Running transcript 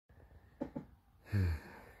All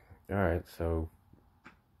right, so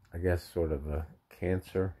I guess sort of a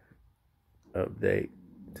cancer update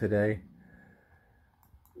today.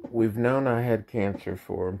 We've known I had cancer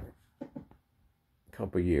for a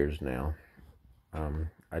couple years now.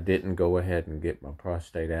 I didn't go ahead and get my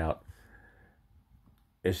prostate out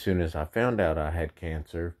as soon as I found out I had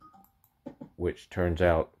cancer, which turns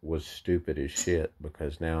out was stupid as shit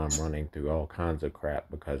because now I'm running through all kinds of crap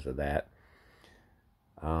because of that.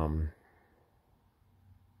 Um,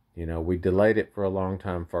 we delayed it for a long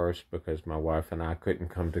time first because my wife and I couldn't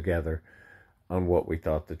come together on what we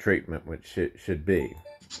thought the treatment should be.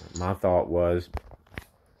 My thought was,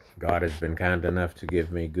 God has been kind enough to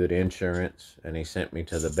give me good insurance, and he sent me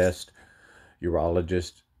to the best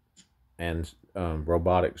urologist and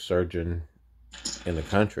robotic surgeon in the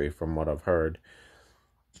country, from what I've heard.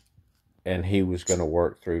 And he was going to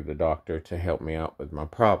work through the doctor to help me out with my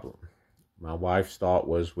problem. My wife's thought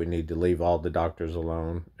was, we need to leave all the doctors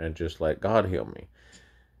alone and just let God heal me.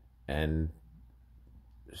 And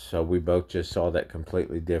so we both just saw that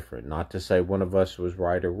completely different. Not to say one of us was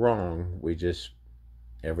right or wrong. We just,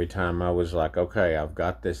 every time I was like, okay, I've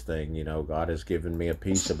got this thing, God has given me a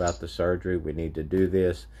piece about the surgery. We need to do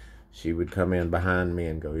this. She would come in behind me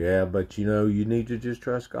and go, yeah, but you need to just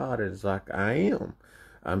trust God. And it's like, I am.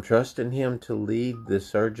 I'm trusting him to lead the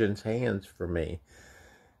surgeon's hands for me.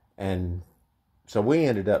 And so we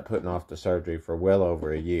ended up putting off the surgery for well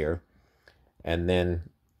over a year. And then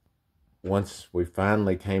once we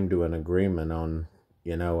finally came to an agreement on,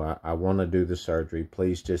 I want to do the surgery,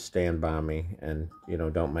 please just stand by me and,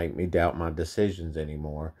 don't make me doubt my decisions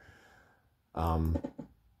anymore. Then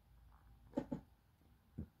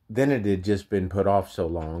it had just been put off so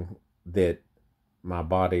long that my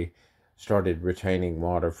body started retaining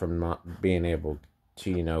water from not being able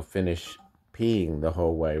to, finish peeing the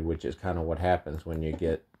whole way, which is kind of what happens when you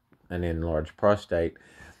get an enlarged prostate.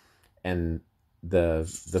 And the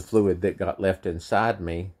fluid that got left inside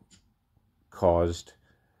me caused,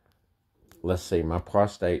 my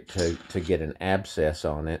prostate to get an abscess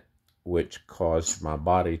on it, which caused my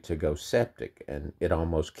body to go septic, and it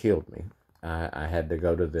almost killed me. I had to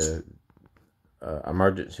go to the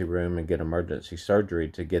emergency room and get emergency surgery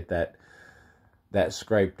to get that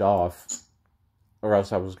scraped off, or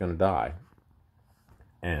else I was going to die.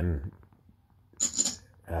 And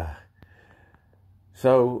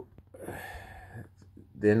so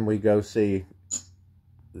then we go see,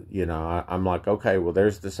 I'm like, okay, well,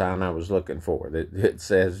 there's the sign I was looking for. It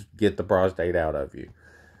says, get the prostate out of you.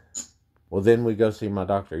 Well, then we go see my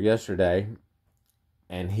doctor yesterday,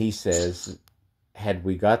 and he says, had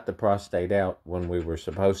we got the prostate out when we were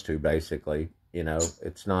supposed to, basically,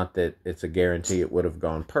 it's not that it's a guarantee it would have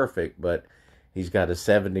gone perfect, but he's got a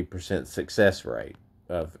 70% success rate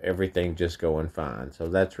of everything just going fine. So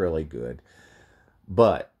that's really good.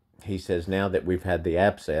 But he says now that we've had the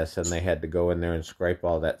abscess and they had to go in there and scrape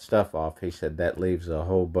all that stuff off, he said that leaves a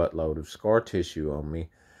whole buttload of scar tissue on me.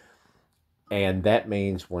 And that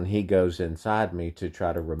means when he goes inside me to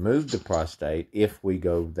try to remove the prostate, if we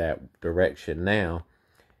go that direction now,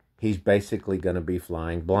 he's basically going to be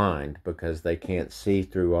flying blind because they can't see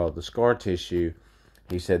through all the scar tissue.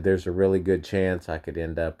 He said there's a really good chance I could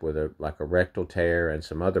end up with a rectal tear and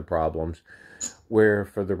some other problems where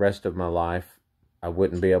for the rest of my life, I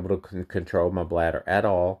wouldn't be able to control my bladder at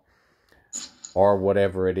all, or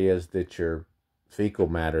whatever it is that your fecal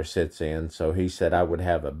matter sits in. So he said I would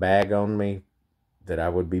have a bag on me that I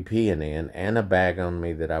would be peeing in, and a bag on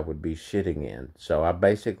me that I would be shitting in. So I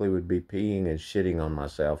basically would be peeing and shitting on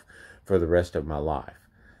myself for the rest of my life.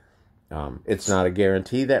 It's not a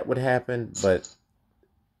guarantee that would happen, but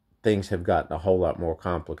things have gotten a whole lot more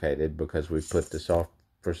complicated because we've put this off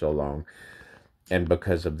for so long, and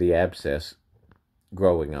because of the abscess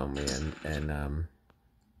growing on me and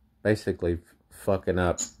basically fucking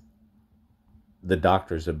up the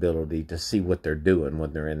doctor's ability to see what they're doing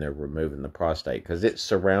when they're in there removing the prostate, because it's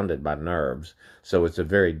surrounded by nerves, so it's a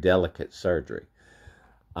very delicate surgery.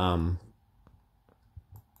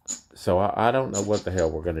 So I don't know what the hell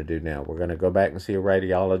we're going to do now. We're going to go back and see a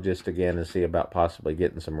radiologist again and see about possibly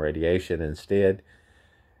getting some radiation instead,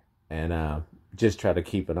 and just try to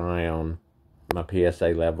keep an eye on my PSA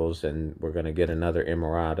levels, and we're going to get another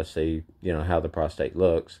MRI to see, how the prostate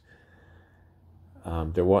looks.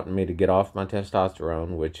 They're wanting me to get off my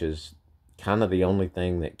testosterone, which is kind of the only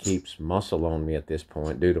thing that keeps muscle on me at this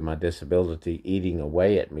point due to my disability eating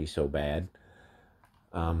away at me so bad.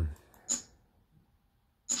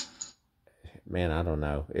 Man, I don't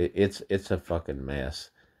know. It's a fucking mess.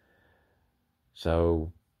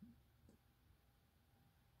 So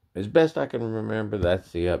as best I can remember,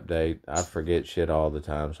 that's the update. I forget shit all the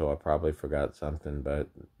time, so I probably forgot something, but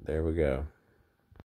there we go.